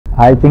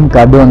I think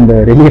ಅದು ಒಂದು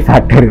relief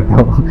factor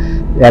ಇತ್ತು.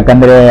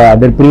 ಯಾಕಂದರೆ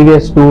ಅದ್ರ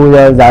ಪ್ರೀವಿಯಸ್ 2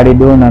 years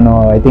ಆಡಿದ್ದು ನಾನು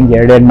I think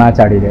 2 match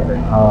ಆಡಿದೆ,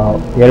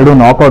 2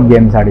 knockout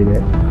games ಆಡಿದೆ.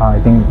 I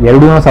think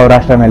 2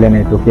 Saurashtra ಮೇಲೇ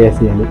ಇತ್ತು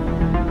KSCಯಲ್ಲಿ.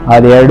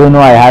 ಅದು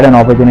 2 I had an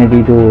opportunity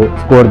to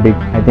score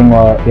big. I think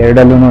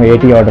 2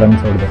 80 odd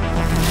runs ಹೊಡೆದೆ.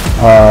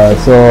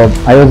 So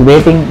I was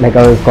waiting, like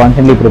I was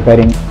constantly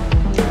preparing.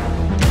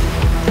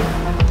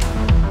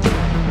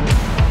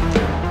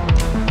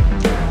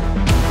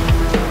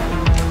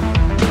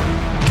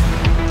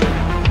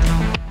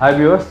 Hi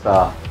viewers,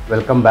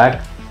 welcome back.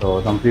 So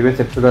some previous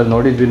episode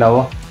ನೋಡಿದ್ವಿ ನಾವು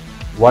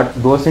what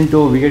goes into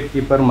wicket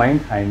keeper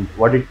mind and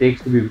what it takes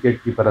to be wicket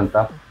keeper ಅಂತ.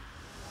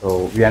 So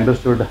we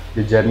understood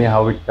the journey,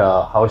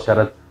 how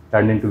Sharath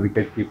turned into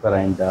wicket keeper,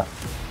 and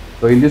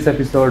so in this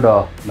episode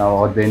ನಾವು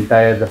the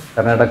entire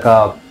Karnataka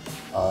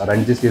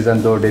ranji season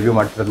debut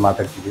ಮಾಡ್ತಿರೋದು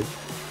ಮಾತಾಡ್ತಿದ್ವಿ.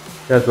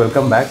 Sharath,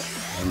 welcome back.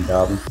 And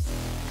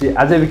see,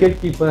 as a wicket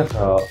keeper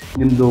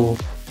ನಿಮ್ಮದು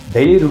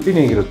daily routine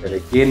ಹೇಗಿರುತ್ತೆ?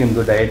 Like ಏನು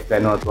ನಿಮ್ಮದು diet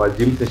plan ಅಥವಾ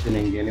gym session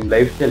ಹೆಂಗೆ, ನಿಮ್ಮ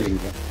life style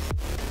ಹೆಂಗೆ?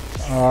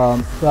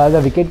 So as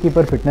a wicket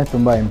keeper fitness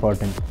ತುಂಬ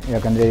ಇಂಪಾರ್ಟೆಂಟ್.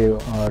 ಯಾಕಂದರೆ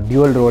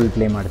ಡ್ಯೂಯಲ್ ರೋಲ್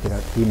ಪ್ಲೇ ಮಾಡ್ತೀರ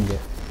ಟೀಮ್ಗೆ.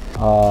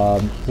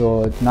 ಸೊ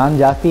ನಾನು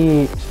ಜಾಸ್ತಿ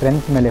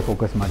ಸ್ಟ್ರೆಂತ್ ಮೇಲೆ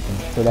ಫೋಕಸ್ ಮಾಡ್ತೀನಿ,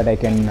 so that I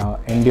can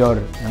endure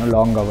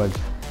long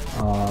hours.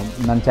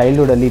 ನನ್ನ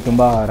ಚೈಲ್ಡ್ಹುಡಲ್ಲಿ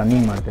ತುಂಬ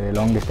ರನ್ನಿಂಗ್ ಮಾಡ್ತಿದ್ದೆ,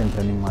 ಲಾಂಗ್ ಡಿಸ್ಟೆನ್ಸ್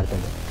ರನ್ನಿಂಗ್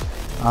ಮಾಡ್ತಿದ್ದೆ.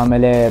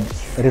 ಆಮೇಲೆ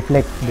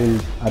ರಿಫ್ಲೆಕ್ಸ್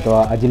ಡ್ರಿಲ್ಸ್ ಅಥವಾ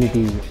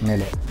ಅಜಿಲಿಟಿ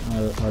ಮೇಲೆ,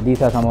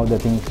 these are some of the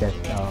things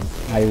that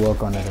I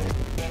work on us a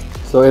wicket.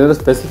 So ಏನಾದರೂ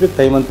ಸ್ಪೆಸಿಫಿಕ್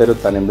ಟೈಮ್ ಅಂತ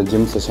ಇರುತ್ತಾ ನಿಮ್ಮದು?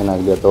 ಜಿಮ್ ಸೆಷನ್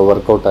ಆಗಲಿ ಅಥವಾ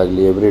ವರ್ಕೌಟ್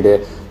ಆಗಲಿ, ಎವ್ರಿ ಡೇ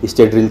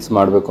ಇಷ್ಟೇ ಡ್ರಿಲ್ಸ್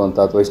ಮಾಡಬೇಕು ಅಂತ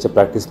ಅಥವಾ ಇಷ್ಟೇ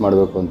ಪ್ರಾಕ್ಟೀಸ್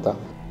ಮಾಡಬೇಕು ಅಂತ?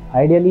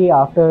 Ideally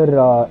after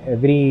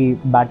every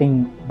batting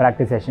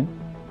practice session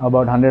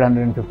about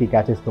 100-150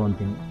 catches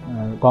ತೊಗೊತೀನಿ.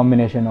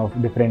 Combination of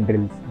different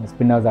drills,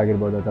 spinners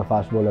ಆಗಿರ್ಬೋದು ಅಥವಾ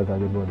ಫಾಸ್ಟ್ ಬೌಲರ್ಸ್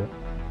ಆಗಿರ್ಬೋದು.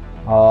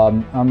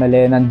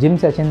 ಆಮೇಲೆ ನನ್ನ ಜಿಮ್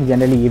ಸೆಷನ್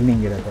ಜನರಲಿ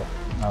ಈವ್ನಿಂಗ್ ಇರುತ್ತೆ,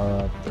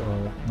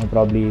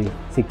 ಪ್ರಾಬ್ಲಿ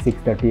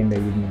 6-6:30 in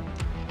the evening.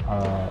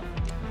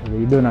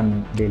 ಇದು ನನ್ನ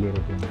daily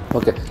routine.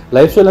 Okay,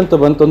 life style ಅಂತ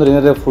ಬಂತು ಅಂದರೆ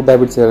ಏನಾದರೂ ಫುಡ್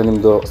ಹ್ಯಾಬಿಟ್ಸ್ ಏನಾದ್ರು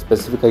ನಿಮ್ಮದು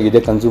ಸ್ಪೆಸಿಫಿಕ್ ಆಗಿ ಇದೇ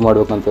ಕನ್ಸ್ಯೂಮ್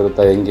ಮಾಡ್ಬೇಕಂತ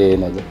ಇರುತ್ತಾ? ಹೆಂಗೆ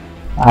ಏನಾದರೂ?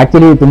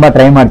 ಆ್ಯಕ್ಚುಲಿ ತುಂಬ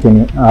ಟ್ರೈ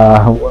ಮಾಡ್ತೀನಿ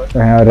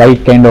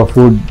ರೈಟ್ ಕೈಂಡ್ ಆಫ್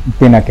ಫುಡ್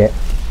ತಿನ್ನೋಕ್ಕೆ.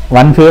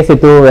 ಒನ್ ಫೇಸ್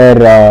ಇತ್ತು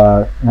ವೇರ್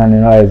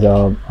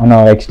ನಾನು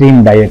ಎಕ್ಸ್ಟ್ರೀಮ್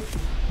ಡಯಟ್,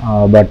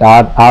 ಬಟ್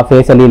ಆ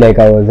ಫೇಸಲ್ಲಿ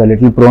like I was a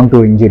little prone to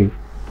injury.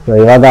 So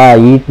ಇವಾಗ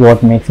eat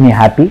what makes me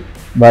happy,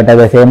 but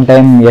at the same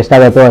time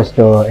ಎಷ್ಟಾಗುತ್ತೋ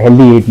ಅಷ್ಟು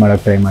healthy ಈಟ್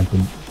ಮಾಡೋಕ್ಕೆ try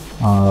ಮಾಡ್ತೀನಿ.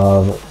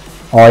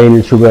 Oil,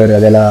 sugar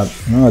ಅದೆಲ್ಲ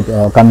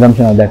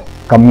ಕನ್ಸಂಪ್ಷನ್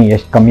ಅದಕ್ಕೆ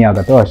ಎಷ್ಟು ಕಮ್ಮಿ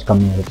ಆಗುತ್ತೋ ಅಷ್ಟು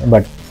ಕಮ್ಮಿ ಆಗುತ್ತೆ,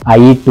 but I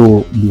eat to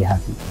be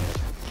happy.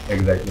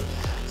 Exactly.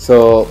 So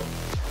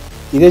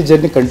ಇದೇ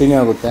ಜರ್ನಿ ಕಂಟಿನ್ಯೂ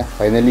ಆಗುತ್ತೆ.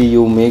 Finally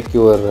you make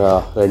your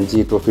Ranji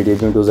trophy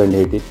debut in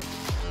 2018.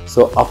 So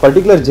ಆ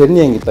ಪರ್ಟಿಕ್ಯುಲರ್ ಜರ್ನಿ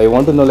ಹೆಂಗಿತ್ತು? I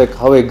want to know like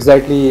how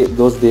exactly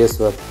those days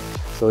var.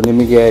 So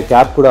ನಿಮಗೆ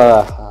cap ಕೂಡ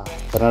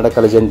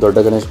Karnataka legend ದೊಡ್ಡ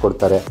ಗಣೇಶ್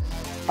ಕೊಡ್ತಾರೆ.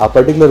 ಆ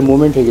particular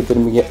moment ಹೇಗಿತ್ತು?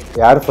 ನಿಮಗೆ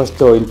ಯಾರು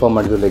ಫಸ್ಟ್ ಇನ್ಫಾರ್ಮ್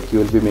ಮಾಡಿದ್ರು like you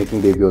will be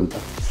making debut ಅಂತ?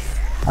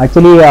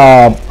 ಆ್ಯಕ್ಚುಲಿ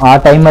ಆ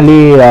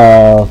ಟೈಮಲ್ಲಿ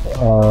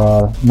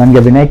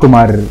ನನಗೆ ವಿನಯ್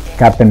ಕುಮಾರ್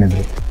ಕ್ಯಾಪ್ಟನ್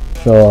ಇದ್ದರು.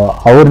 ಸೊ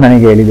ಅವ್ರು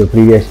ನನಗೆ ಹೇಳಿದರು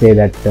ಪ್ರೀವಿಯಸ್ ಡೇ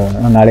ದಟ್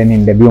ನಾಳೆ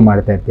ನೀನು ಡೆಬ್ಯೂ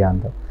ಮಾಡ್ತಾ ಇರ್ತೀಯ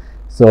ಅಂತ.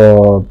 ಸೊ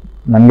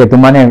ನನಗೆ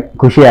ತುಂಬಾ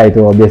ಖುಷಿ ಆಯಿತು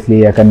ಆಬ್ವಿಯಸ್ಲಿ,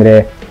 ಯಾಕಂದರೆ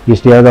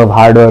ಇಷ್ಟು years of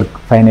hard work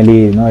finally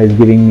is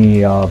giving me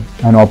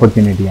an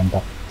opportunity ಅಂತ.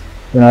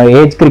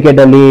 ಏಜ್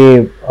ಕ್ರಿಕೆಟಲ್ಲಿ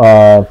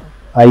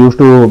I use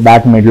to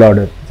bat middle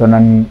order. So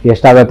ನಾನು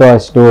ಎಷ್ಟಾಗುತ್ತೋ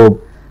ಅಷ್ಟು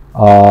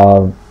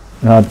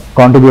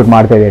ಕಾಂಟ್ರಿಬ್ಯೂಟ್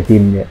ಮಾಡ್ತಾಯಿದ್ದೆ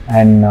ಟೀಮ್ಗೆ.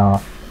 And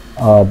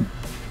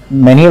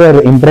many were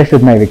impressed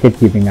with my wicket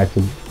keeping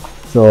actually.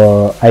 So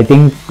I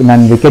think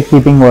nan wicket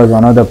keeping was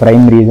one of the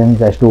prime reasons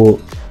as to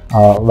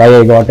why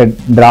I got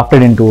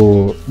drafted into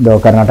the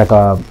Karnataka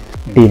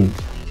team.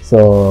 So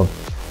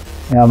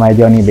yeah, my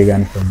journey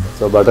began from there.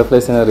 So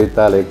butterflies ಏನಾದ್ರು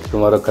ಇತ್ತಾ? Like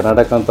tomorrow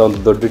Karnataka ಅಂತ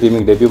ಒಂದು ದೊಡ್ಡ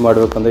ಟೀಮಿಗೆ debut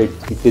ಮಾಡಬೇಕಂದ್ರೆ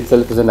it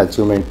itself is an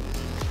achievement.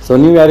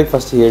 So ನೀವು ಯಾರಿಗೆ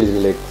first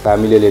ಹೇಳಿದ್ರಿ? Like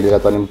ಫ್ಯಾಮಿಲಿಯಲ್ಲಿ ಹೇಳಿದ್ರಾ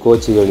ಅಥವಾ ನಿಮ್ಮ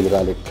ಕೋಚಿಗೆ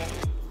ಹೇಳಿದ್ರಾ? ಲೈಕ್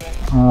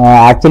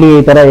ಆ್ಯಕ್ಚುಲಿ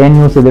ಈ ಥರ ಏನು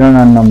ನ್ಯೂಸ್ ಇದ್ರೂ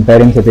ನಾನು ನಮ್ಮ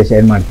ಪೇರೆಂಟ್ಸ್ ಜೊತೆ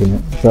ಶೇರ್ ಮಾಡ್ತೀನಿ.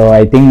 ಸೊ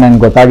ಐ ಥಿಂಕ್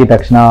ನನಗೆ ಗೊತ್ತಾಗಿದ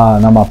ತಕ್ಷಣ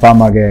ನಮ್ಮ ಅಪ್ಪ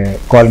ಅಮ್ಮಗೆ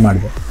ಕಾಲ್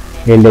ಮಾಡಿದೆ,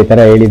 ಹೇಳಿದೆ ಈ ಥರ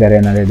ಹೇಳಿದ್ದಾರೆ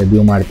ನಾಳೆ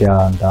ಡೆಬ್ಯೂ ಮಾಡ್ತೀಯಾ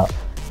ಅಂತ.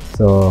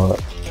 So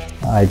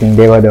I think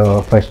they were the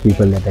first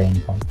people that I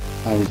inform.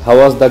 And how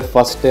was that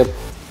first step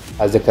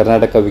as A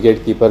Karnataka wicket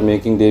keeper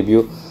making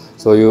debut?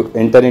 So you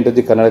enter in to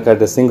the Karnataka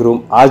dressing room.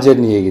 ಆ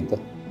journey ಹೇಗಿತ್ತು?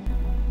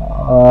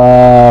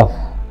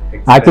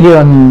 Actually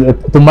ಒಂದು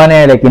ತುಂಬಾ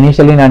like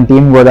initially ನಾನು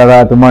ಟೀಮ್ಗೆ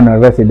ಹೋದಾಗ ತುಂಬ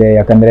nervous ಇದೆ,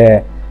 ಯಾಕಂದರೆ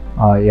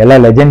ಎಲ್ಲ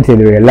ಲೆಜೆಂಡ್ಸ್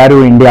ಇದ್ರು, ಎಲ್ಲರೂ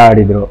ಇಂಡಿಯಾ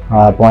ಆಡಿದರು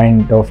ಆ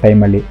ಪಾಯಿಂಟ್ ಆಫ್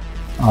ಟೈಮಲ್ಲಿ.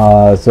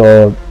 ಸೊ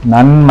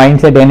ನನ್ನ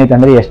ಮೈಂಡ್ಸೆಟ್ ಏನಿತ್ತು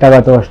ಅಂದರೆ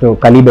ಎಷ್ಟಾಗತ್ತೋ ಅಷ್ಟು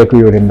ಕಲಿಬೇಕು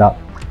ಇವರಿಂದ.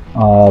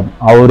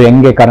 ಅವ್ರು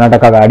ಹೆಂಗೆ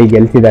ಕರ್ನಾಟಕ ಆಡಿ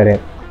ಗೆಲ್ಸಿದ್ದಾರೆ,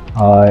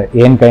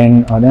 ಏನು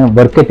ಅದೇ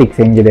ವರ್ಕ್ ಎಥಿಕ್ಸ್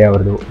ಹೆಂಗಿದೆ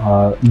ಅವ್ರದ್ದು,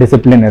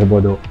 ಡಿಸಿಪ್ಲಿನ್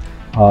ಇರ್ಬೋದು,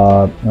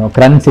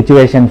 ಕ್ರನ್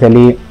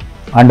ಸಿಚುವೇಶನ್ಸಲ್ಲಿ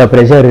ಅಂಡರ್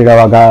ಪ್ರೆಷರ್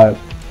ಇರೋವಾಗ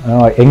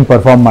ಹೆಂಗೆ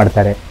ಪರ್ಫಾರ್ಮ್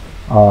ಮಾಡ್ತಾರೆ,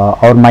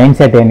 ಅವ್ರ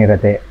ಮೈಂಡ್ಸೆಟ್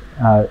ಏನಿರುತ್ತೆ,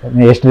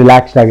 ಎಷ್ಟು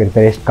ರಿಲ್ಯಾಕ್ಸ್ಡ್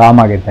ಆಗಿರ್ತಾರೆ, ಎಷ್ಟು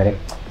ಕಾಮ್ ಆಗಿರ್ತಾರೆ.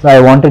 So I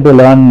wanted to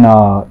learn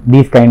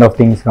these kind of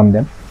things from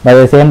them. But at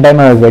the same time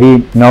I was very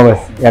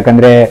nervous,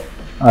 ಯಾಕಂದರೆ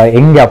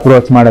ಹೆಂಗೆ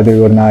ಅಪ್ರೋಚ್ ಮಾಡೋದು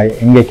ಇವ್ರನ್ನ,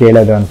 ಹೆಂಗೆ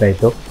ಕೇಳೋದು ಅಂತ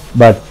ಇತ್ತು.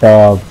 But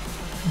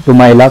to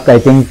my luck I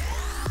think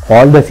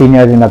all the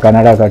seniors in the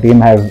Karnataka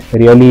team have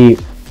really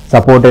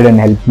supported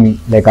and help me,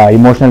 like ಆ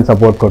emotional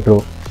support ಕೊಟ್ಟರು.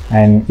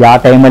 ಆ್ಯಂಡ್ ಯಾವ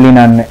ಟೈಮಲ್ಲಿ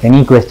ನಾನು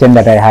any question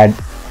that I had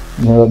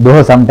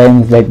though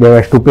sometimes like they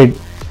were stupid,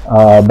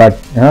 but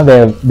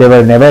they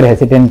were never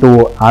hesitant to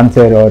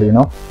answer or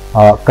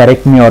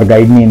correct me or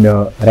guide me in the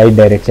right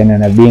direction,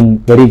 and I've been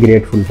very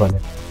grateful for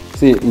that.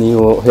 C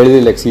ನೀವು ಹೇಳಿದ್ರಿ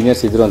like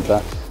seniors ಇದ್ರು ಅಂತ.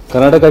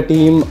 Karnataka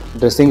team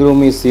dressing room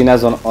is seen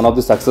as one of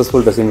the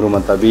successful dressing room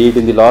ಅಂತ, B it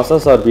in the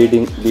losses R B it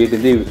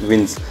in the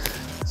wins.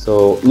 So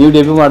ನೀವು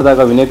debut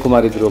ಮಾಡಿದಾಗ ವಿನಯ್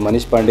ಕುಮಾರ್ ಇದ್ದರು,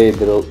 ಮನೀಶ್ ಪಾಂಡೆ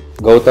ಇದ್ದರು,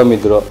 ಗೌತಮ್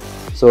ಇದ್ದರು.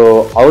 ಸೊ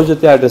ಅವ್ರ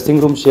ಜೊತೆ ಆ ಡ್ರೆಸ್ಸಿಂಗ್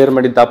ರೂಮ್ ಶೇರ್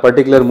ಮಾಡಿದ್ದ ಆ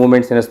ಪರ್ಟಿಕ್ಯುಲರ್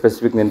ಮೂಮೆಂಟ್ಸ್ ಏನೋ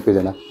ಸ್ಪೆಸಿಫಿಕ್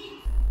ನೆನಪಿದೆನಾ?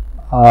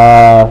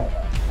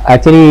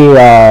 ಆ್ಯಕ್ಚುಲಿ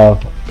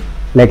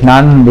ಲೈಕ್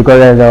ನಾನು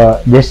because I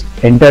just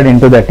entered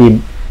in to the team,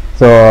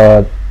 so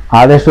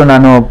ಆದಷ್ಟು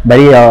ನಾನು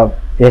ಬರೀ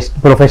ಎಷ್ಟು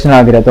ಪ್ರೊಫೆಷನಲ್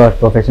ಆಗಿರುತ್ತೋ ಅಷ್ಟು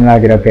ಪ್ರೊಫೆಷನಲ್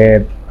ಆಗಿರೋಕ್ಕೆ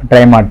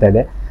ಟ್ರೈ ಮಾಡ್ತಾ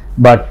ಇದ್ದೆ.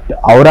 ಬಟ್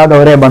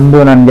ಅವರೇ ಬಂದು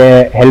ನನಗೆ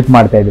ಹೆಲ್ಪ್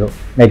ಮಾಡ್ತಾಯಿದ್ರು.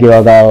 ಲೈಕ್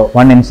ಇವಾಗ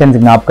ಒನ್ ಇನ್ಸ್ಟೆನ್ಸ್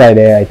ಜ್ಞಾಪಕ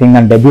ಇದೆ. ಐ ಥಿಂಕ್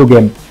ನನ್ನ ಡೆಬ್ಯೂ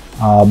ಗೇಮ್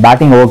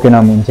ಬ್ಯಾಟಿಂಗ್ ಹೋಗೋಕ್ಕಿಂತ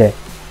ಮುಂಚೆ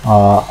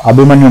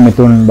ಅಭಿಮನ್ಯು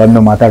ಮಿಥುನ್ ಬಂದು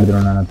ಮಾತಾಡಿದ್ರು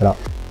ನನ್ನ ಹತ್ರ.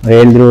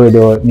 ಹೇಳಿದ್ರು,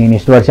 ಇದು ನೀನು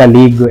ಇಷ್ಟು ವರ್ಷ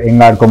ಲೀಗ್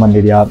ಹೆಂಗೆ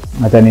ಆಡ್ಕೊಂಬಂದಿದ್ಯಾ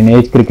ಅಥವಾ ನೀನು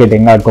ಏಜ್ ಕ್ರಿಕೆಟ್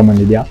ಹೆಂಗೆ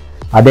ಆಡ್ಕೊಂಬಂದಿದ್ಯಾ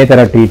ಅದೇ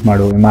ಥರ ಟ್ರೀಟ್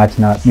ಮಾಡು ಈ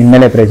ಮ್ಯಾಚ್ನ, ನಿನ್ನ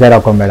ಮೇಲೆ ಪ್ರೆಷರ್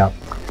ಹಾಕೊಂಬೇಡ,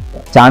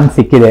 ಚಾನ್ಸ್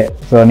ಸಿಕ್ಕಿದೆ,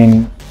 ಸೊ ನೀನು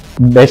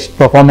ಬೆಸ್ಟ್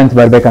ಪರ್ಫಾರ್ಮೆನ್ಸ್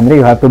ಬರಬೇಕಂದ್ರೆ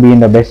you have to B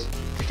in the best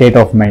state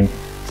of mind,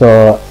 so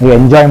ನೀವು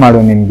ಎಂಜಾಯ್ ಮಾಡು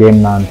ನಿನ್ನ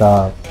ಗೇಮ್ನ ಅಂತ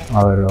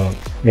ಅವರು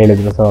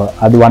ಹೇಳಿದ್ರು. ಸೊ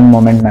ಅದು ಒನ್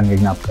ಮೂಮೆಂಟ್ ನನಗೆ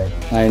ಜ್ಞಾಪಕ ಇದೆ.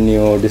 ಆ್ಯಂಡ್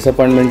ನೀವು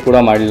ಡಿಸಪಾಯಿಂಟ್ಮೆಂಟ್ ಕೂಡ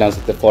ಮಾಡಲಿಲ್ಲ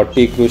ಅನಿಸುತ್ತೆ.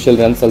 40 ಕ್ರೂಷಿಯಲ್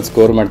ರನ್ಸ್ ಅಲ್ಲಿ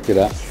ಸ್ಕೋರ್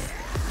ಮಾಡ್ತೀರಾ,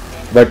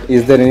 but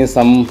is there any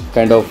some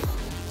kind of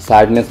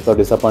sadness ಅಥವಾ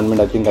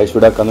disappointment, I think I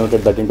should have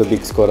converted that in to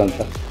big score ಅಂತ?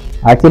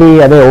 ಆ್ಯಕ್ಚುಲಿ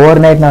ಅದೇ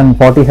ಓವರ್ ನೈಟ್ ನಾನು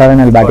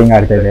 47 ಬ್ಯಾಟಿಂಗ್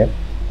ಆಡ್ತಾಯಿದ್ದೆ.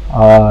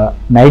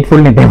 ನೈಟ್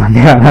ಫುಲ್ ನಿದ್ದೆ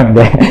ಬಂದಿಲ್ಲ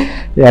ನನಗೆ,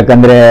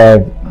 ಯಾಕಂದರೆ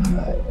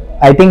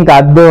ಐ ಥಿಂಕ್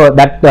ಅದು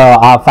ದಟ್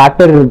ಆ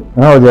ಫ್ಯಾಕ್ಟರ್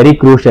ವೆರಿ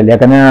ಕ್ರೂಷಿಯಲ್.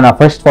 ಯಾಕಂದರೆ ನಾನು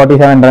ಫಸ್ಟ್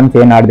 47 ರನ್ಸ್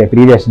ಏನು ಆಡಿದೆ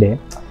ಪ್ರೀವಿಯಸ್ ಡೇ,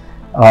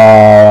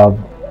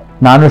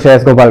 ನಾನು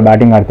ಶ್ರೇಯಸ್ ಗೋಪಾಲ್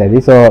ಬ್ಯಾಟಿಂಗ್ ಆಡ್ತಾಯಿದ್ವಿ.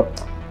 ಸೊ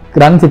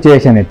ರನ್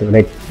ಸಿಚುವೇಶನ್ ಇತ್ತು,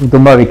 ಲೈಕ್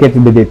ತುಂಬ ವಿಕೆಟ್ಸ್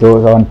ಬಿದ್ದಿತ್ತು.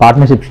 ಸೊ ಒಂದು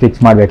ಪಾರ್ಟ್ನರ್ಶಿಪ್ ಸ್ಟಿಚ್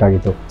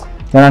ಮಾಡಬೇಕಾಗಿತ್ತು.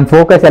 ಸೊ ನನ್ನ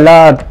ಫೋಕಸ್ ಎಲ್ಲ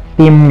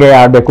ಟೀಮ್ಗೆ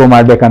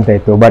ಮಾಡಬೇಕಂತ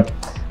ಇತ್ತು. ಬಟ್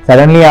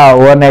ಸಡನ್ಲಿ ಆ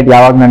ಓವರ್ ನೈಟ್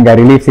ಯಾವಾಗ ನನಗೆ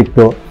ರಿಲೀಫ್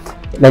ಸಿಕ್ತು,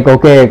 ಲೈಕ್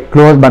ಓಕೆ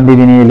ಕ್ಲೋಸ್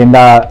ಬಂದಿದ್ದೀನಿ ಇಲ್ಲಿಂದ,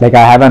 like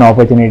I have on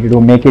opportunity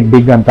to make it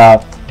big ಅಂತ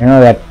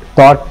that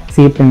thought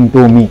seep in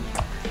to me.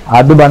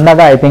 ಅದು ಬಂದಾಗ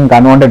I think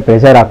unwanted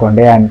pressure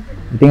ಹಾಕೊಂಡೆ, and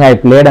I think I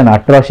played an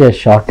ಅಟ್ರಾಷಿಯಸ್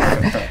shot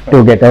to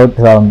get out.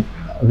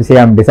 See,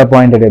 I'm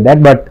disappointed with that,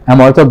 but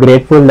I'm also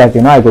grateful that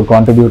I could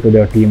contribute to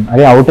the team.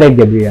 ಅದೇ outright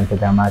ಗೆದ್ವಿ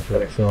ಅನ್ಸುತ್ತೆ ಆ match.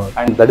 So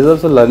and that is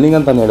also learning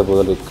ಅಂತ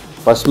ಹೇಳ್ಬೋದು. Like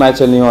first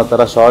ಮ್ಯಾಚಲ್ಲಿ ನೀವು ಆ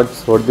ಥರ shorts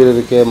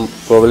ಹೊಡೆದಿರೋದಕ್ಕೆ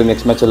probably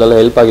next ಮ್ಯಾಚಲ್ಲೆಲ್ಲ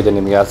help ಆಗಿದೆ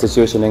ನಿಮಗೆ, ಆ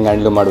ಸಿಚುವೇಶನ್ ಹೆಂಗೆ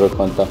ಹ್ಯಾಂಡಲ್ ಮಾಡಬೇಕು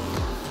ಅಂತ.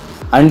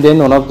 And then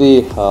one of the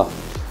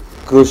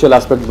crucial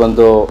aspect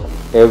ಬಂದು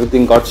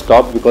everything got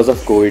stop because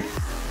of Covid.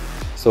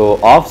 So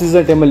of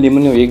season ಟೈಮಲ್ಲಿ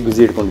ನಿಮ್ಮನ್ನು ನೀವು ಹೇಗೆ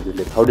busy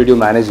ಇಟ್ಕೊಂಡಿದ್ದೀರಿ? How did you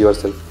manage your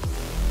self?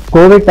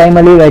 Covid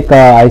ಟೈಮಲ್ಲಿ like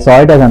I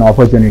saw it as an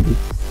opportunity.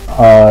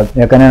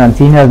 ಯಾಕಂದರೆ ನಾನು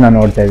ಸೀನಿಯರ್ಸ್ನ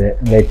ನೋಡ್ತಾ ಇದ್ದೆ.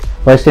 Like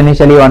first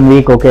initially 1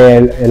 weak okay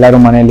ಎಲ್ಲರೂ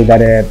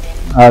ಮನೇಲಿದ್ದಾರೆ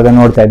ಆಗ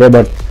ನೋಡ್ತಾ ಇದ್ದೆ.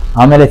 ಬಟ್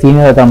ಆಮೇಲೆ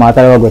ಸೀನಿಯರ್ ಹತ್ರ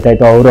ಮಾತಾಡುವಾಗ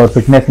ಗೊತ್ತಾಯಿತು ಅವ್ರ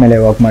ಫಿಟ್ನೆಸ್ ಮೇಲೆ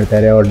ವರ್ಕ್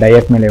ಮಾಡ್ತಾಯಿದ್ದಾರೆ, ಅವ್ರ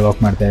ಡಯಟ್ ಮೇಲೆ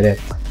ವರ್ಕ್ ಮಾಡ್ತಾಯಿದ್ದಾರೆ,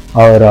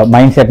 ಅವ್ರ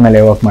ಮೈಂಡ್ ಸೆಟ್ ಮೇಲೆ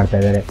ವರ್ಕ್ ಮಾಡ್ತಾ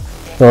ಇದ್ದಾರೆ.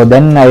 So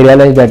then I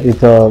realise that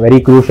it's a very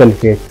crucial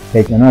face.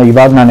 Like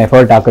ಇವಾಗ ನಾನು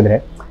ಎಫರ್ಟ್ ಹಾಕಿದ್ರೆ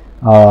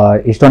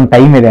ಇಷ್ಟೊಂದು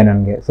ಟೈಮ್ ಇದೆ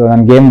ನನಗೆ. ಸೊ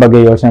ನನ್ನ ಗೇಮ್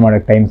ಬಗ್ಗೆ ಯೋಚನೆ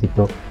ಮಾಡೋಕ್ಕೆ ಟೈಮ್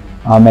ಸಿಕ್ತು.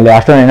 ಆಮೇಲೆ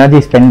ಅಷ್ಟೊಂದು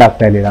ಎನರ್ಜಿ ಸ್ಪೆಂಡ್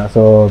ಆಗ್ತಾ ಇರಲಿಲ್ಲ.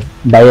 ಸೊ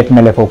ಡಯಟ್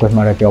ಮೇಲೆ ಫೋಕಸ್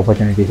ಮಾಡೋಕ್ಕೆ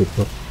ಆಪರ್ಚುನಿಟಿ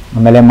ಸಿಕ್ತು.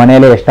 ಆಮೇಲೆ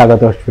ಮನೇಲೆ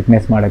ಎಷ್ಟಾಗುತ್ತೋ ಅಷ್ಟು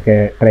ಫಿಟ್ನೆಸ್ ಮಾಡೋಕ್ಕೆ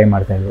ಟ್ರೈ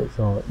ಮಾಡ್ತಾಯಿದ್ವಿ.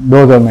 So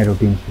those are my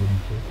routines.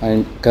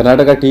 And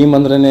Karnataka team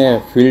ಅಂದ್ರೇ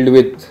field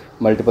with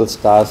multiple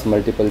stars,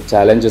 multiple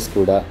challenges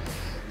ಕೂಡ.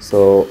 ಸೊ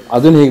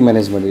ಅದನ್ನು ಹೇಗೆ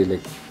ಮ್ಯಾನೇಜ್ ಮಾಡಿರಿ?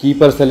 ಲೈಕ್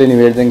ಕೀಪರ್ಸಲ್ಲಿ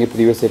ನೀವು ಹೇಳ್ದಂಗೆ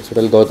ಪ್ರೀವಿಯಸ್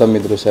ಎಪಿಸೋಡಲ್ಲಿ ಗೌತಮ್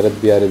ಇದ್ದರು, ಶರತ್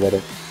ಬಿಆರ್ ಇದ್ದಾರೆ.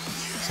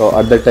 So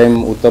at the time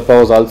uttappa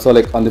was also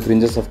like on the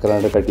fringes of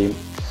Karnataka team.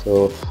 So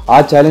ಆ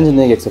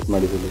ಚಾಲೆಂಜನ್ನು ಹೇಗೆ ಎಕ್ಸೆಪ್ಟ್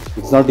ಮಾಡಿದ್ದೀವಿ?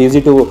 It's not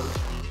easy to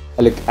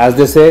like as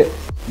they say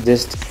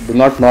just do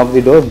not ನಾಕ್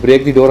the door,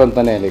 break the door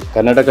ಅಂತಾನೆ. Like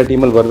Karnataka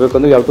ಟೀಮಲ್ಲಿ ಬರಬೇಕು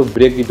ಅಂದ್ರೆ you have to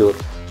break the door.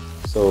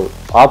 So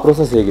ಆ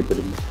ಪ್ರೊಸೆಸ್ ಹೇಗಿತ್ತು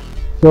ನಿಮಗೆ?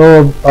 ಸೊ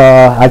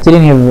ಆ್ಯಕ್ಚುಲಿ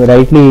ನೀವು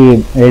ರೈಟ್ಲಿ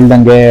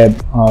ಹೇಳ್ದಂಗೆ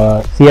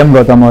CM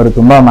ಗೌತಮ್ ಅವರು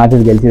ತುಂಬ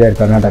ಮ್ಯಾಚಸ್ ಗೆಲ್ಸಿದ್ದಾರೆ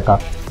ಕರ್ನಾಟಕ.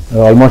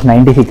 ಆಲ್ಮೋಸ್ಟ್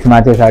 96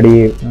 ಮ್ಯಾಚಸ್ ಆಡಿ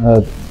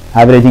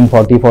ಆವ್ರೇಜಿಂಗ್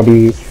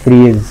 40-43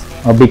 is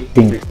a big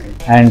thing.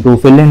 And to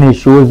fill in his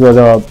shoes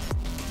was a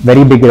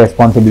very big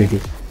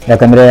responsibility.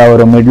 ಯಾಕಂದರೆ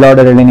ಅವರು ಮಿಡ್ಲ್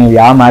ಆರ್ಡರಲ್ಲಿ ನೀವು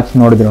ಯಾವ ಮ್ಯಾಚ್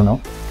ನೋಡಿದ್ರು,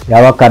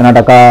 ಯಾವಾಗ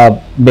ಕರ್ನಾಟಕ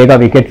ಬೇಗ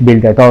ವಿಕೆಟ್ಸ್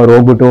ಬೀಳ್ತಾಯಿತ್ತು ಅವ್ರು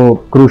ಹೋಗ್ಬಿಟ್ಟು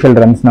ಕ್ರೂಷಿಯಲ್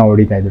ರನ್ಸ್ನ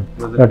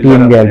ಹೊಡಿತಾಯಿದ್ರು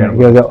ಟೀಮ್ಗೆ.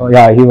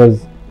 He was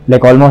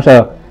like almost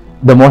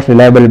the most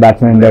reliable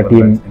batsman in the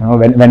team.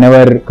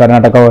 Whenever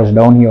Karnataka was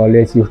down, he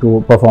always used to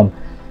perform.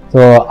 So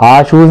our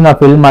shoes na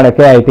fill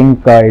madake, I think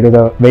it was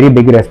a very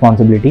big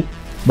responsibility.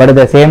 But at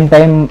the same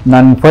time,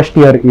 nan first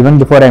year, even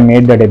before I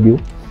made the debut,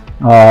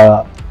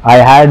 I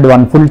had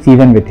one full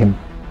season with him.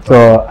 So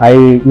I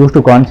used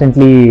to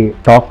constantly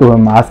talk to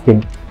him, ask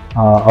him.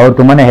 ಅವ್ರು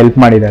ತುಂಬಾ help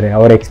ಮಾಡಿದ್ದಾರೆ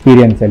ಅವ್ರ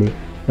ಎಕ್ಸ್ಪೀರಿಯನ್ಸಲ್ಲಿ.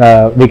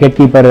 Wicket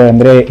keeper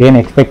ಅಂದರೆ ಏನು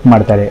expect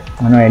ಮಾಡ್ತಾರೆ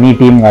any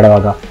ಟೀಮ್ಗೆ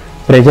ಆಡುವಾಗ,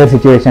 pressure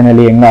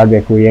ಸಿಚುವೇಷನಲ್ಲಿ ಹೆಂಗೆ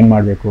ಆಡಬೇಕು, ಏನು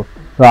ಮಾಡಬೇಕು.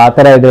 ಸೊ ಆ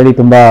ಥರ ಇದರಲ್ಲಿ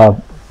ತುಂಬ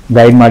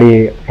ಗೈಡ್ ಮಾಡಿ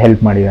ಹೆಲ್ಪ್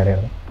ಮಾಡಿದ್ದಾರೆ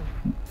ಅವರು.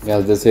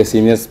 As they say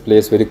seniors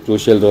place very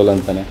crucial role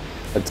ಅಂತಾನೆ.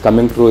 It's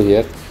coming true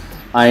here.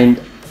 And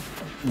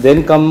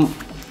then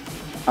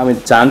I mean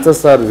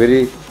chances are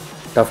very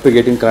tough to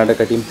get in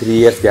Karnataka team. 3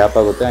 years gap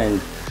ಆಗುತ್ತೆ. And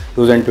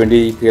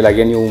 2023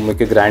 again you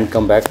make A grand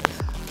come back.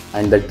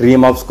 And the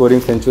dream of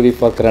scoring century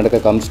for Karnataka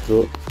comes true.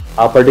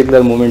 ಆ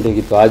particular moment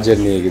ಹೇಗಿತ್ತು? ಆ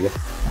journey ಹೇಗಿದೆ?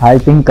 I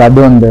think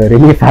ಅದೊಂದು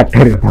relief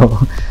factor ಇತ್ತು.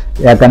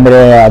 ಯಾಕಂದರೆ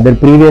ಅದ್ರ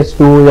previous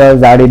 2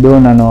 years ಆಡಿದ್ದು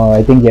ನಾನು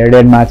I think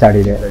 2 match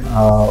ಆಡಿದೆ,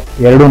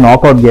 2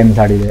 knockout games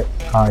ಆಡಿದೆ.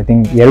 I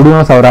think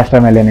 2 Saurashtra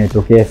ಮೇಲೇ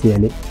ಇತ್ತು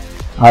KSCಯಲ್ಲಿ.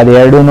 ಅದು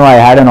 2 I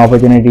had an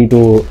opportunity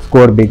to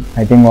score big.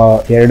 I think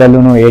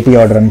 2 80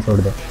 odd runs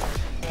ಹೊಡೆದೆ.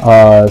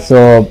 So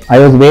I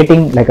was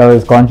waiting, like I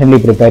was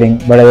constantly preparing.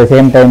 But at the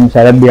same time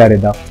Sharad B R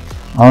ಇದ್ದ,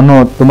 ಅವನು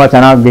ತುಂಬ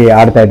ಚೆನ್ನಾಗಿ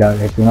ಆಡ್ತಾ ಇದ್ದ.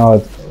 ಲೈಕ್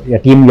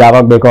ಟೀಮ್ಗೆ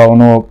ಯಾವಾಗ ಬೇಕೋ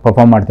ಅವನು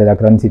ಪರ್ಫಾರ್ಮ್ ಮಾಡ್ತಾ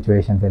ಇದ್ದ run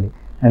ಸಿಚುವೇಷನ್ಸಲ್ಲಿ.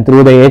 And through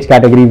the age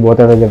category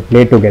both of the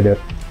play together.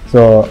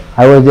 So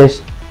I was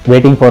just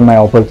waiting for my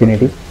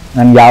opportunity.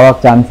 ನನಗೆ ಯಾವಾಗ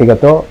ಚಾನ್ಸ್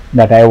ಸಿಗುತ್ತೋ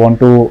that I want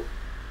to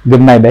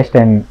give my best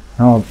and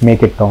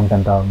make it count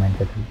ಅಂತ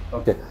mindset.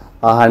 Okay,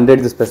 ಆ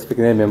 100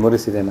 specific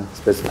memories ಇದೆನಾ?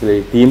 Specifically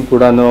team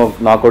ಕೂಡ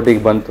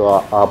ನಾಕೌಟಿಗೆ ಬಂತು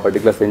ಆ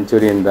particular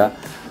ಸೆಂಚುರಿಯಿಂದ.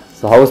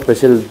 So how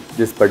special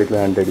this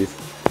particular 100 is?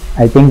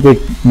 I think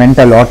it meant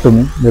a lot to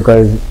me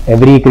because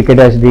every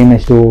cricketer's dream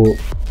is to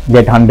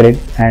get 100,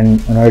 and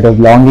it was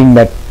longing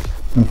that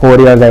in 4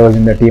 years I was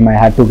in the team, I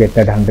had to get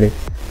that 100.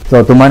 So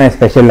ತುಂಬಾನೇ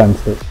special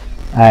ಅನಿಸ್ತು.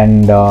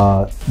 And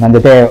ನನ್ನ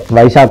ಜೊತೆ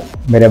ವೈಶಾಖ್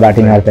ಬೇರೆ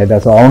batting ಆಡ್ತಾ ಇದ್ದ,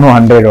 so ಅವನು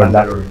 100 ಹೊಡೆದ.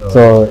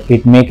 So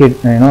it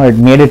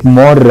made it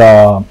more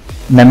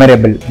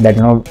memorable that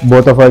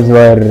both of us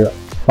var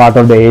part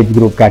of the age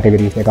group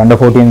categories. Like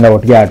under 14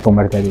 ಒಟ್ಟಿಗೆ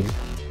ಆಡ್ಕೊಂಡ್ಬರ್ತಾ ಇದ್ದೀವಿ.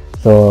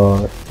 So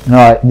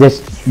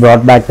just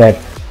brought back that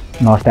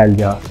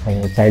nostalgia,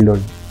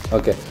 childhood.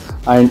 Okay,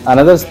 and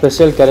another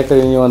special character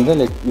in you andre,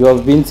 like you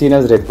have been seen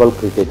as red ball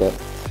cricketer.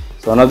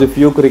 So one of the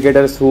few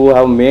cricketers who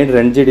have made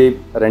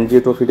Ranji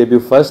Trophy debut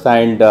first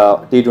and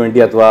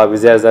T20 ಅಥವಾ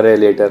Vijay Hazare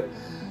later.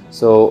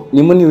 So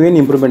ನಿಮ್ಮನ್ನು ನೀವು ಏನು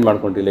improvement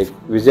ಮಾಡ್ಕೊಂಡ್ರಿ? Like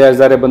Vijay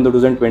Hazare ಬಂದು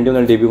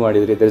 2021 debut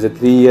ಮಾಡಿದ್ರಿ. there is a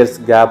 3 years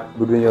gap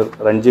between your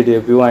Ranji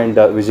debut and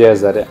Vijay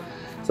Hazare.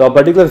 So ಆ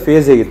particular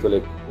face ಹೇಗಿತ್ತು?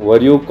 Like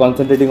were you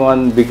concentrating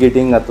on big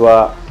hitting ಅಥವಾ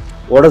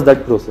what was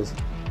that process?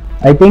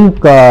 I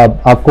think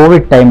ಆ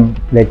ಕೋವಿಡ್ ಟೈಮ್,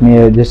 ಲೈಕ್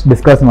ನೀವು just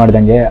discuss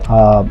ಮಾಡ್ದಂಗೆ,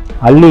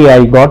 ಅಲ್ಲಿ I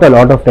got a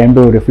lot of time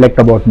to reflect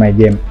about my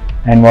game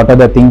and what are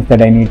the things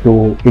that I need to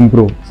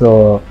improve. So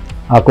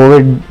ಆ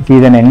Covid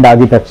season end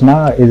ಆಗಿದ ತಕ್ಷಣ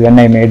is when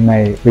I made my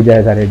Vijay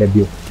Hazare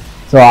debut.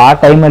 So ಆ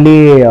ಟೈಮಲ್ಲಿ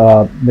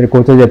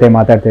coaches ಜೊತೆ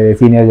ಮಾತಾಡ್ತಾ ಇದ್ದೆ,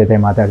 senior ಜೊತೆ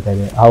ಮಾತಾಡ್ತಾ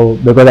ಇದ್ದೆ. How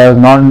because I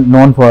was not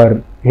known for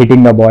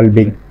hitting the ball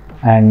big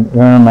and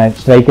my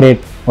strike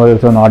rate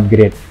also not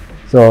great.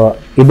 So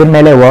ಇದ್ರ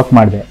ಮೇಲೆ ವರ್ಕ್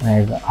ಮಾಡಿದೆ,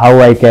 how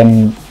I can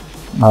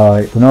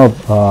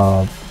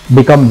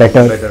become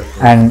better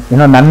and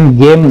ನನ್ನ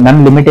ಗೇಮ್, ನನ್ನ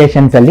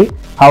ಲಿಮಿಟೇಷನ್ಸ್ ಅಲ್ಲಿ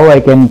how I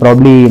can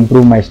probably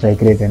improve my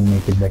strike rate and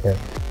make it better.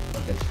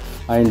 Okay.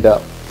 And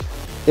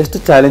ಎಷ್ಟು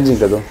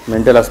challenging ಅದು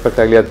mental aspect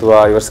ಆಗಲಿ ಅಥವಾ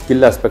ಯುವರ್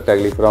ಸ್ಕಿಲ್ ಆಸ್ಪೆಕ್ಟ್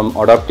ಆಗಲಿ, from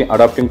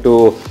adapting to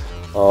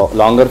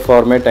longer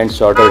format and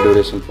shorter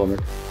duration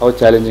format? How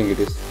challenging it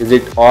is? Is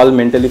it all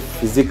mentally,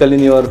 physical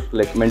in your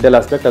like mental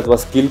aspect ಅಥವಾ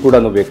skill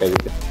ಕೂಡ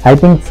ಬೇಕಾಗಿದೆ? I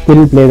think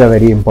skill plays a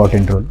very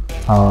important role.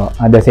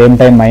 At the same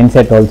time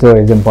mindset also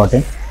is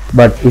important.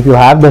 But if you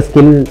have the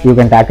skill, you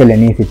can tackle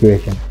any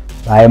situation.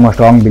 I am a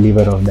strong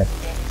believer of that.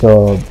 So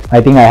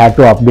I think I had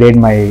to upgrade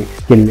my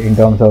skill in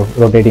terms of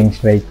rotating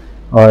strike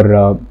or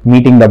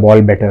meeting the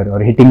ball better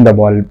or hitting the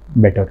ball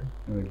better.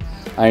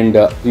 And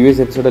previous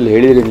episode ಅಲ್ಲಿ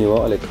ಹೇಳಿದ್ರಿ ನೀವು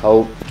like how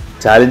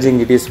challenging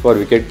it is for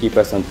wicket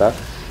keepers ಅಂತ.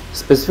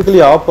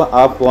 Specifically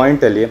ಆ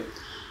point ಅಲ್ಲಿ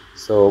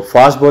so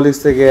fast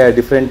ಬೌಲಿಂಗ್ಸ್ಗೆ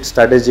different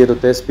strategy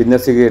ಇರುತ್ತೆ,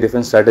 ಸ್ಪಿನ್ನರ್ಸಿಗೆ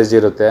different strategy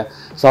ಇರುತ್ತೆ.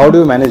 So how do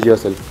you manage your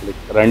self? Like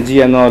Ranji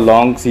ಅನ್ನೋ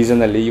long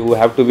ಸೀಸನಲ್ಲಿ you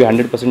have to B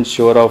 100%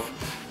 sure of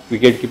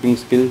wicket keeping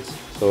skills.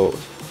 So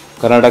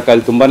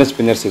ಕರ್ನಾಟಕಲ್ಲಿ ತುಂಬಾ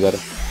spinners ಇದ್ದಾರೆ.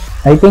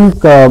 I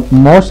think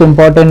most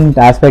important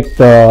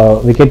aspect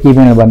wicket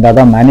keeping ಬಂದಾಗ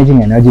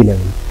managing energy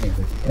level.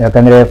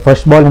 ಯಾಕಂದರೆ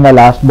first ಬಾಲಿಂದ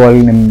last ball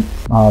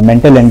ನಿಮ್ಮ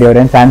mental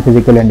endurance and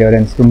physical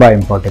endurance ತುಂಬ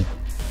important.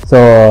 So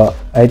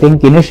I think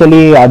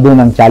initially ಅದು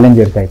ನನ್ನ challenge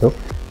ಇರ್ತಾಯಿತ್ತು.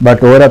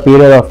 But over a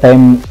period of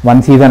time,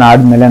 1 season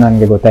ಆದಮೇಲೆ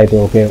ನನಗೆ ಗೊತ್ತಾಯಿತು,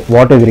 okay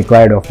what is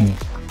required of me.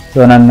 So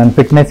ನನ್ನ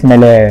ಫಿಟ್ನೆಸ್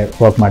ಮೇಲೆ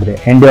ವರ್ಕ್ ಮಾಡಿದೆ,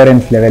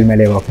 ಎಂಡ್ಯೂರೆನ್ಸ್ ಲೆವೆಲ್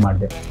ಮೇಲೆ ವರ್ಕ್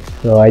ಮಾಡಿದೆ.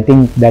 So I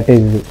think that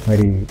is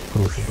very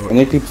crucial.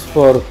 Any tips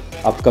for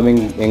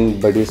upcoming Young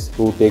buddies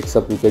who takes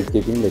up wicket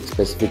keeping, like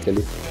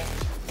specifically?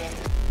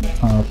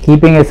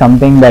 Keeping is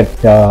something that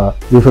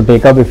you should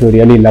take up if you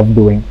really love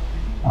doing.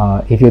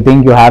 If you think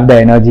you have the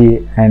energy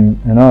and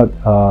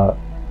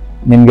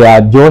ನಿಮಗೆ ಆ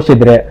ಜೋಶ್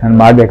ಇದ್ದರೆ ನಾನು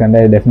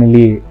ಮಾಡಬೇಕಂದ್ರೆ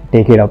definitely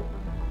take it up.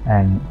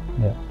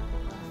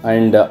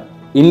 And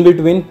in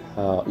between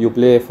you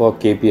play for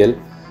KPL.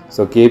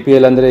 So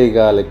KPL ಅಂದರೆ ಈಗ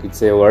like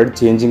it's a word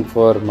changing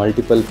for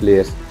multiple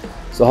players.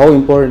 So how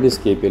important is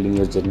KPL in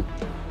your journey?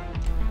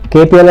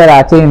 KPL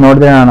actually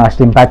ನೋಡಿದ್ರೆ ನಾನು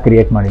ಅಷ್ಟು impact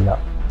create ಮಾಡಿಲ್ಲ,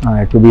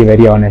 to be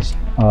very honest.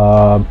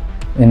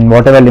 in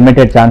whatever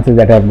limited chances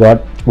that I've got,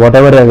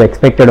 whatever is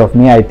expected of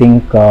me, I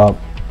think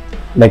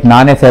like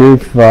ನಾನೇ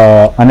self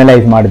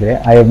analyse ಮಾಡಿದ್ರೆ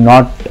I have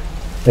not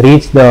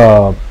reached the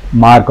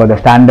mark or the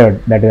standard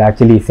that is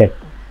actually set.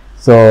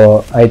 So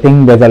I think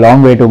there's a long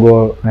way to go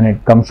when it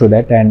comes to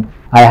that, and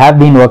I have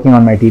been working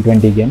on my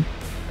T20 game.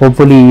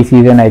 Hopefully this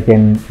season I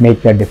can make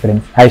that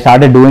difference. I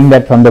started doing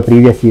that from the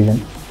previous season.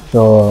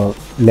 So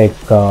like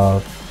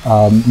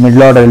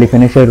middle order ಅಲ್ಲಿ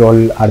finisher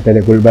role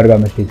ಆಡ್ತಿದೆ Gulbarga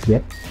ಮಿಸ್ಟಿಕ್ಸ್ಗೆ.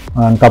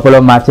 ಒಂದು couple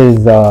of matches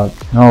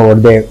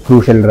ಹೊಡೆದೆ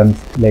crucial runs.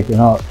 Like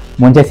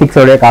ಮುಂಚೆ 6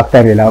 ಹೊಡೆಯೋಕೆ ಆಗ್ತಾ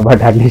ಇರಲಿಲ್ಲ,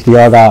 but at least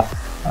ಇವಾಗ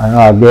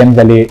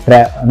ಗೇಮ್ಸಲ್ಲಿ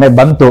ಅಂದರೆ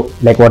ಬಂತು,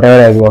 like what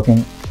ever I was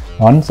working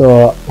on. So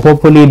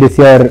hopefully this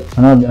year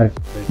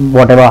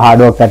what ever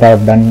hard work that I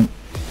have done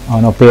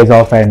pays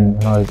off, and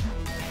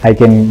I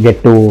can get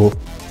to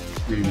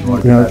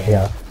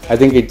yeah. I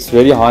think it's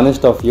very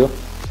honest of you.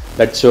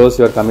 That shows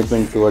your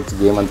commitment towards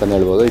game ಅಂತಾನೆ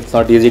ಹೇಳ್ಬೋದು. It's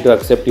not easy to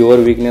accept your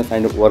weakness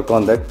and work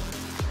on that.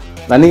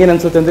 ನನಗೇನು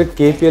ಅನ್ಸುತ್ತೆ ಅಂದರೆ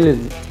KPL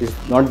is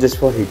not just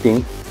for hitting,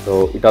 so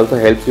it also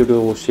helps you to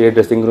share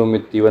dressing room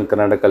with even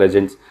Karnataka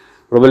legends.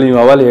 Probably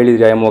ನೀವು ಅವಾಗ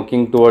ಹೇಳಿದ್ರಿ, I am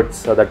working towards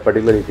that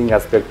particular hitting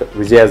aspect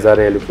Vijay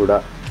ಹಜಾರೆಯಲ್ಲೂ ಕೂಡ.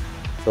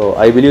 So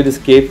I believe this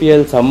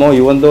KPL somehow,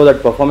 even though that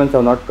performance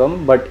have not come,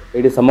 but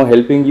it is somehow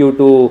helping you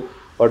to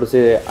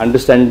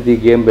understand the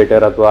game better,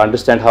 ಅಥವಾ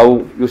understand how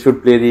you should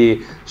play the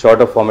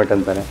shorter format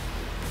ಅಂತಾನೆ.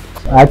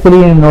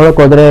 Actually ನೋಡೋಕೆ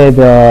ಹೋದರೆ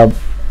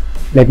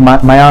like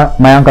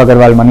Mayank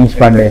Agarwal, Manish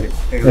Pandey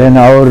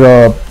ಅವರು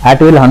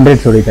ಆಟ್ will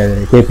 100s ಹೊಡಿತಾ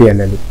ಇದ್ದಾರೆ KPL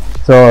ಅಲ್ಲಿ.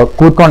 So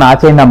ಕೂತ್ಕೊಂಡು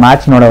ಆಚೆಯಿಂದ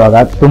match ನೋಡುವಾಗ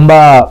ತುಂಬ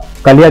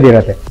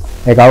ಕಲಿಯೋದಿರುತ್ತೆ.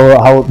 ಲೈಕ್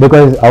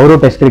ಬಿಕಾಸ್ ಅವರು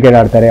ಟೆಸ್ಟ್ ಕ್ರಿಕೆಟ್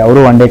ಆಡ್ತಾರೆ,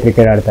 ಅವರು ಒನ್ ಡೇ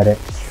ಕ್ರಿಕೆಟ್ ಆಡ್ತಾರೆ.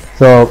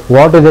 So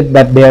what is it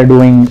that they are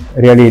doing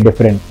really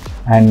different,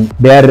 and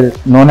they are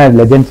known as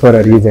legends for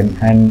a reason.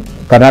 And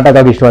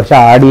Karnataka ಇಷ್ಟು ವರ್ಷ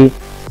ಆಡಿ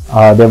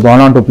they've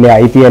gone on to play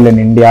IPL in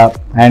India,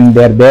 and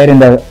they're there in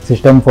the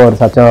system for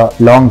such a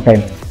long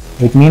time.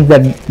 It means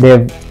that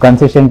they've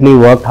consistently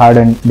worked hard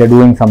and they're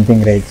doing something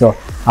right. So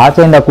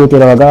ಆಚೆಯಿಂದ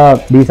ಕೂತಿರುವಾಗ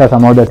these are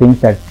some of the things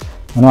that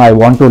I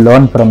want to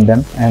learn from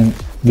them, and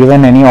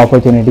given any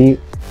opportunity,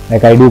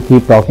 like I do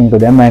keep talking to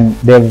them, and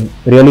they've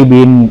really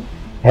been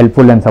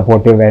helpful and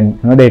supportive,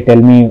 and they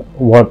tell me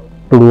what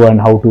to do and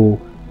how to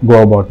go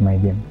about my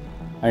game.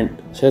 And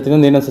Sharath,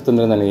 ಇನ್ನೊಂದು ಏನು ಅನ್ಸುತ್ತೆ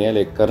ಅಂದರೆ ನನಗೆ,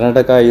 like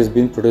Karnataka is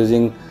been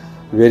producing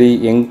very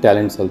young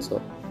talents also.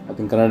 I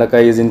think Karnataka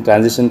is in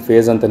transition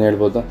phase ಅಂತಲೇ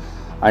ಹೇಳ್ಬೋದು,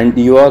 and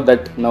you are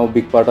that now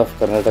big part of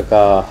Karnataka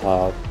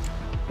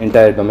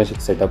entire domestic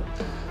setup.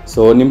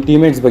 So ನಿಮ್ಮ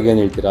teammates ಬಗ್ಗೆ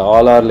ಏನು ಹೇಳ್ತೀರಾ?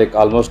 All are like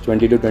almost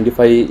 20 to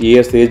 25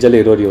 years ಏಜಲ್ಲಿ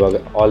ಇರೋರು ಇವಾಗ,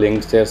 all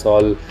youngsters,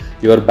 all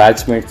your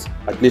batchmates.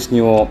 At least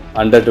ನೀವು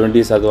under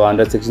 20s ಅಥವಾ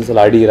ಅಂಡರ್ 16s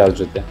ಆಡಿರೋ ಅವ್ರ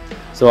ಜೊತೆ.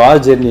 ಸೊ ಆ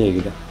ಜರ್ನಿ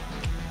ಹೇಗಿದೆ?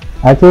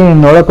 ಆ್ಯಕ್ಚುಲಿ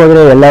ನೋಡೋಕೆ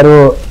ಹೋದರೆ ಎಲ್ಲರೂ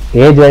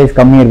ಏಜ್ ವೈಸ್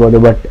ಕಮ್ಮಿ ಇರ್ಬೋದು,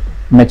 ಬಟ್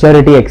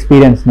ಮೆಚುರಿಟಿ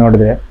ಎಕ್ಸ್ಪೀರಿಯನ್ಸ್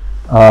ನೋಡಿದ್ರೆ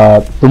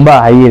ತುಂಬ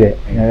ಹೈ ಇದೆ.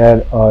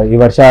 ಈ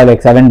ವರ್ಷ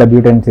ಲೈಕ್ 7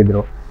 ಡೆಬ್ಯೂಟೆಂಟ್ಸ್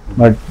ಇದ್ರು,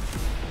 ಬಟ್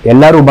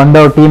ಎಲ್ಲರೂ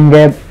ಬಂದವ್ರ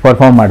ಟೀಮ್ಗೆ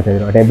ಪರ್ಫಾರ್ಮ್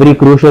ಮಾಡ್ತಾಯಿದ್ರು. But every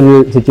crucial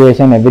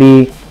situation, every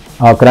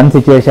ಕ್ರನ್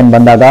situation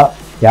ಬಂದಾಗ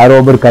ಯಾರೋ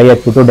ಒಬ್ಬರು ಕೈ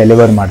ಎತ್ಬಿಟ್ಟು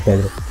ಡೆಲಿವರ್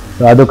ಮಾಡ್ತಾಯಿದ್ರು.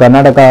 ಸೊ ಅದು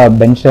ಕರ್ನಾಟಕ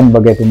ಬೆಂಚ್ ಸ್ಟ್ರೆಂತ್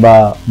ಬಗ್ಗೆ ತುಂಬ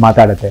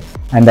ಮಾತಾಡುತ್ತೆ,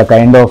 and the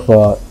kind of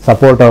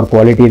support R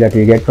quality that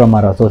we get from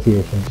our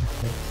association.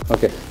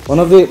 Okay,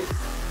 one of the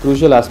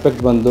crucial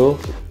aspect ಬಂದು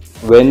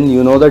when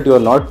you know that you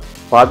are not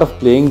part of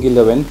playing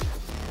 11,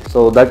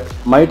 so that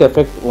might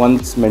affect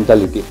one's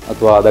mentality,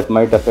 ಅಥವಾ that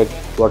might affect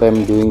what I'm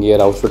doing here,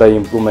 how should I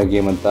improve my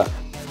game ಅಂತ.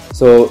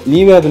 So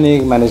ನೀವೇ ಅದನ್ನ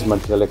ಹೇಗೆ manage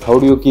ಮಾಡ್ತೀರಾ? Like how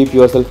do you keep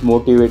your self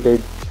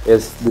motivated?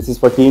 S, this is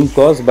for team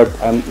cos, but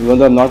ಇವನ್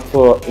ದೋ not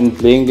for in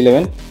playing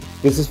 11,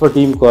 this is for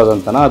team ಕಾಸ್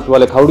ಅಂತನಾ, ಅಥವಾ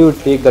like how do you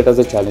take that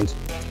as A challenge?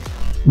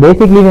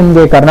 Basically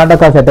ನಿಮಗೆ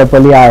ಕರ್ನಾಟಕ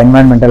ಸೆಟಪ್ಪಲ್ಲಿ ಆ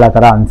environmentally ಆ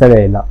ಥರ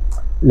ಅನ್ಸೋದೇ ಇಲ್ಲ.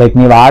 Like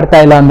ನೀವು ಆಡ್ತಾ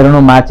ಇಲ್ಲ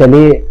ಅಂದ್ರೂ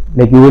ಮ್ಯಾಚಲ್ಲಿ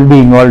like you will be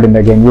involved in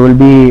the game, you will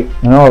be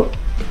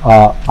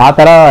ಆ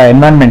ಥರ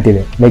ಎನ್ವೈರ್ಮೆಂಟ್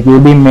ಇದೆ. Like you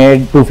be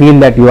made to feel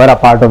that you are a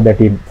part of the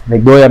team,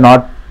 like though you are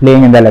not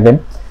playing in the 11,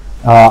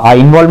 ಆ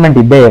involvement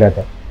ಇದ್ದೇ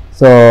ಇರುತ್ತೆ.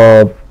 So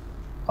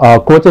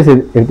coaches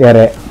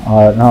ಇರ್ತಾರೆ,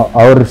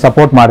 ಅವ್ರು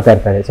support ಮಾಡ್ತಾ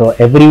ಇರ್ತಾರೆ. ಸೊ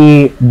ಎವ್ರಿ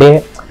ಡೇ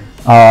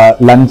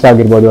ಲಂಚ್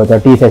ಆಗಿರ್ಬೋದು, ಅಥವಾ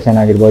ಟೀ ಸೆಷನ್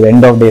ಆಗಿರ್ಬೋದು,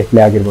 ಎಂಡ್ ಆಫ್ ಡೇ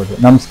ಪ್ಲೇ ಆಗಿರ್ಬೋದು,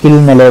 ನಮ್ಮ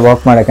ಸ್ಕಿಲ್ ಮೇಲೆ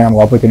ವರ್ಕ್ ಮಾಡೋಕ್ಕೆ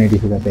ನಮ್ಗೆ ಆಪರ್ಚುನಿಟಿ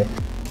ಸಿಗುತ್ತೆ.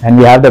 And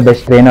we have the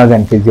best trainers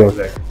and ಫಿಸಿಯೋಸ್.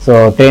 So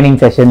training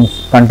sessions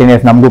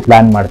continuous ನಮಗೂ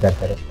ಪ್ಲ್ಯಾನ್ ಮಾಡ್ತಾ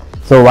ಇರ್ತಾರೆ.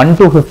 ಸೊ 1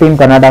 to 15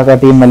 ಕರ್ನಾಟಕ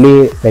ಟೀಮಲ್ಲಿ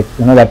like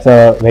that's a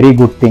very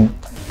good thing.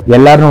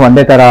 ಎಲ್ಲರೂ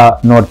ಒಂದೇ ಥರ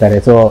ನೋಡ್ತಾರೆ.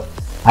 So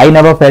I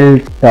never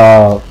felt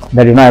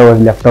that I was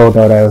left out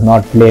R I was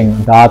not playing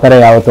ಅಂತ ಆ ಥರ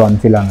ಯಾವತ್ತೂ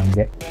ಅನಿಸಿಲ್ಲ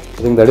ನನಗೆ.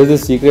 I think that is the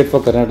secret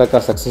for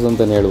Karnataka success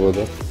ಅಂತಲೇ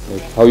ಹೇಳ್ಬೋದು.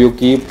 Like how you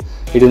keep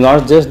it is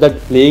not just that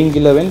playing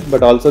 11,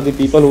 but also the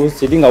people who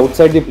sitting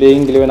outside the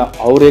playing 11,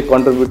 ಅವ್ರು ಹೇಗೆ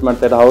ಕಾಂಟ್ರಿಬ್ಯೂಟ್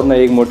ಮಾಡ್ತಾರೆ, ಅವ್ರನ್ನ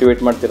ಹೇಗೆ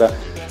ಮೋಟಿವೇಟ್ ಮಾಡ್ತೀರಾ,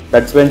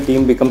 that's when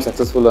team become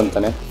successful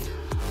ಅಂತಾನೆ.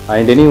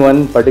 And any one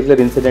particular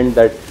incident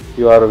that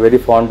you are very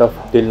fond of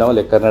till now,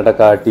 like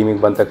Karnataka ಟೀಮಿಗೆ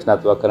ಬಂದ ತಕ್ಷಣ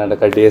ಅಥವಾ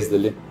ಕರ್ನಾಟಕ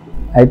ಡೇಸ್ದಲ್ಲಿ?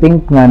 ಐ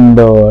ಥಿಂಕ್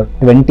ನಂದು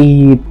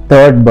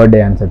 23rd ಬರ್ಡೇ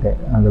ಅನಿಸುತ್ತೆ,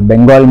 ಅದು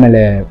ಬೆಂಗಾಲ್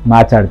ಮೇಲೆ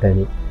ಮ್ಯಾಚ್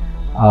ಆಡ್ತಾಯಿದ್ವಿ.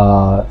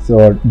 ಸೊ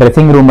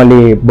ಡ್ರೆಸ್ಸಿಂಗ್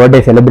ರೂಮಲ್ಲಿ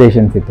ಬರ್ಡೇ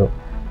ಸೆಲೆಬ್ರೇಷನ್ಸ್ ಇತ್ತು.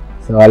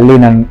 ಸೊ ಅಲ್ಲಿ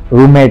ನನ್ನ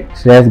ರೂಮ್ಮೇಟ್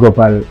ಶ್ರೇಯಸ್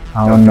ಗೋಪಾಲ್,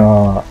 ಅವನು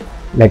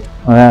ಲೈಕ್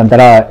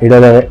ಒಂಥರ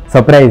ಇಡೋದು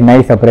surprise,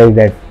 nice surprise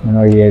that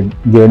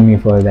given me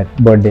for that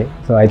birthday.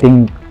 So I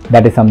think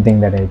that is something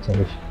that I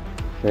cherish.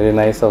 Very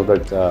nice of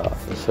that,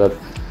 Sharath.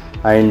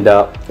 And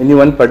any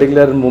one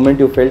particular moment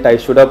you felt I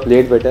should have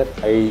played better,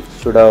 I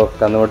should have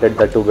converted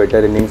that to better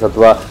innings,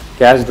 ಅಥವಾ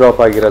catch drop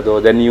ಆಗಿರೋದು,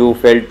 then you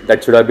felt that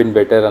should have been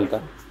better ಅಂತ?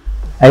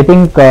 I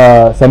think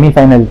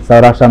semifinal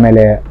Saurashtra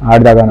ಮೇಲೆ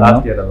ಆಡಿದಾಗ ನಾನು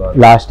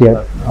last year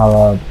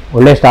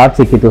ಒಳ್ಳೆ start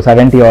ಸಿಕ್ಕಿತ್ತು.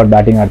 70 over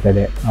batting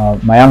ಆಡ್ತಾಯಿದೆ.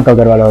 Mayank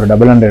Agarwal ಅವರು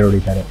 100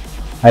 ಹೊಡಿತಾರೆ.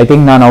 I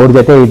think ನಾನು ಅವ್ರ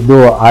ಜೊತೆ ಇದ್ದು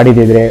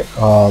ಆಡಿದಿದ್ರೆ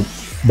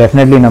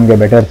ಡೆಫಿನೆಟ್ಲಿ ನಮಗೆ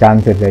ಬೆಟರ್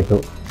ಚಾನ್ಸ್ ಇರ್ತಾಯಿತ್ತು.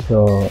 So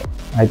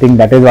I think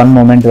that is one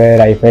moment where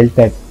I felt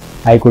that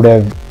I could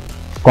have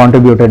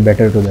contributed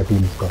better to the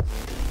team score.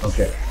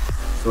 Okay.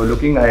 So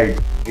looking ahead,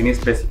 any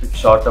specific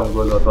short term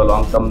goal ಅಥವಾ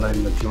long term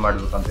ನಿಮ್ಗೆ achieve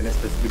ಮಾಡಬೇಕು ಅಂತ any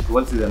specific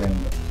goals ಇದೆ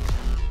ನಿಮಗೆ?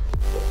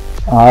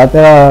 ಆ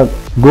ಥರ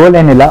ಗೋಲ್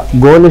ಏನಿಲ್ಲ.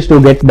 Goal is to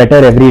get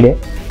better every day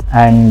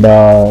and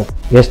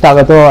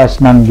ಎಷ್ಟಾಗುತ್ತೋ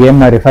ಅಷ್ಟು ನಾನು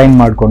ಗೇಮ್ನ ರಿಫೈನ್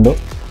ಮಾಡಿಕೊಂಡು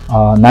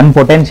ನನ್ನ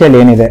ಪೊಟೆನ್ಷಿಯಲ್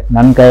ಏನಿದೆ,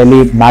 ನನ್ನ ಕೈಯಲ್ಲಿ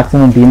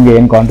ಮ್ಯಾಕ್ಸಿಮಮ್ ಟೀಮ್ಗೆ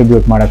ಏನು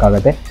ಕಾಂಟ್ರಿಬ್ಯೂಟ್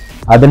ಮಾಡೋಕ್ಕಾಗತ್ತೆ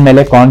ಅದ್ರ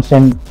ಮೇಲೆ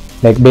constant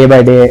like day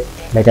by day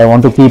like I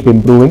want to keep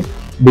improving,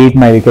 beet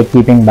my wicket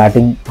keeping,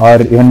 batting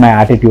R even my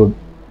attitude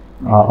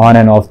on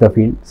and of the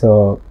field. So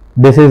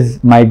this is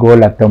my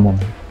goal at the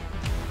moment.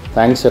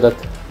 Thanks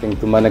Sharath. I think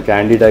ತುಂಬಾ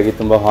candid ಆಗಿ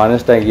ತುಂಬ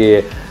honest ಆಗಿ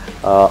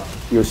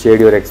you shared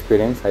your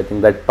experience. I think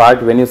that part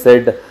when you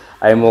said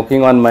I am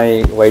working on my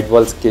white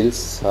ball skills,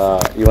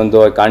 even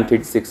though I can't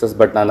hit sixes,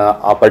 but ನಾನು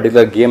ಆ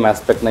particular game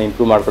ಆಸ್ಪೆಕ್ಟ್ನ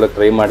improve ಮಾಡ್ಕೊಳ್ಳೋಕೆ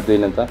try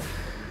ಮಾಡ್ತೀನಿ ಅಂತ,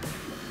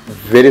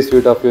 very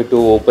sweet of you to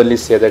openly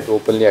say that,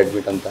 openly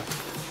admit ಅಂತ.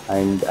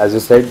 And as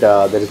you said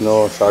there is no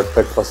short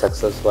cut for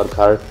success, work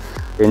hard,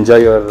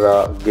 enjoy your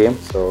game.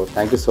 So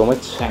thank you so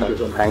much.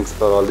 Thanks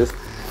for all this.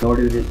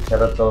 ನೋಡಿದ್ರಿ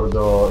ಶರತ್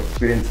ಅವ್ರದ್ದು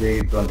experience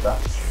ಹೇಗಿತ್ತು ಅಂತ,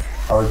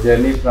 ಅವ್ರ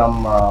journey from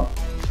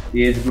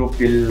age group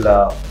till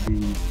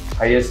the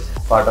highest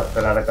part of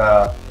Karnataka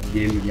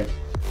game.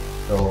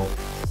 So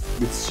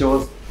this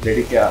shows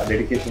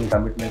dedication,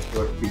 commitment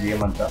towards the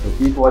game anta. So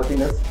keep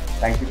watching us.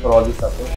 Thank you for all this support.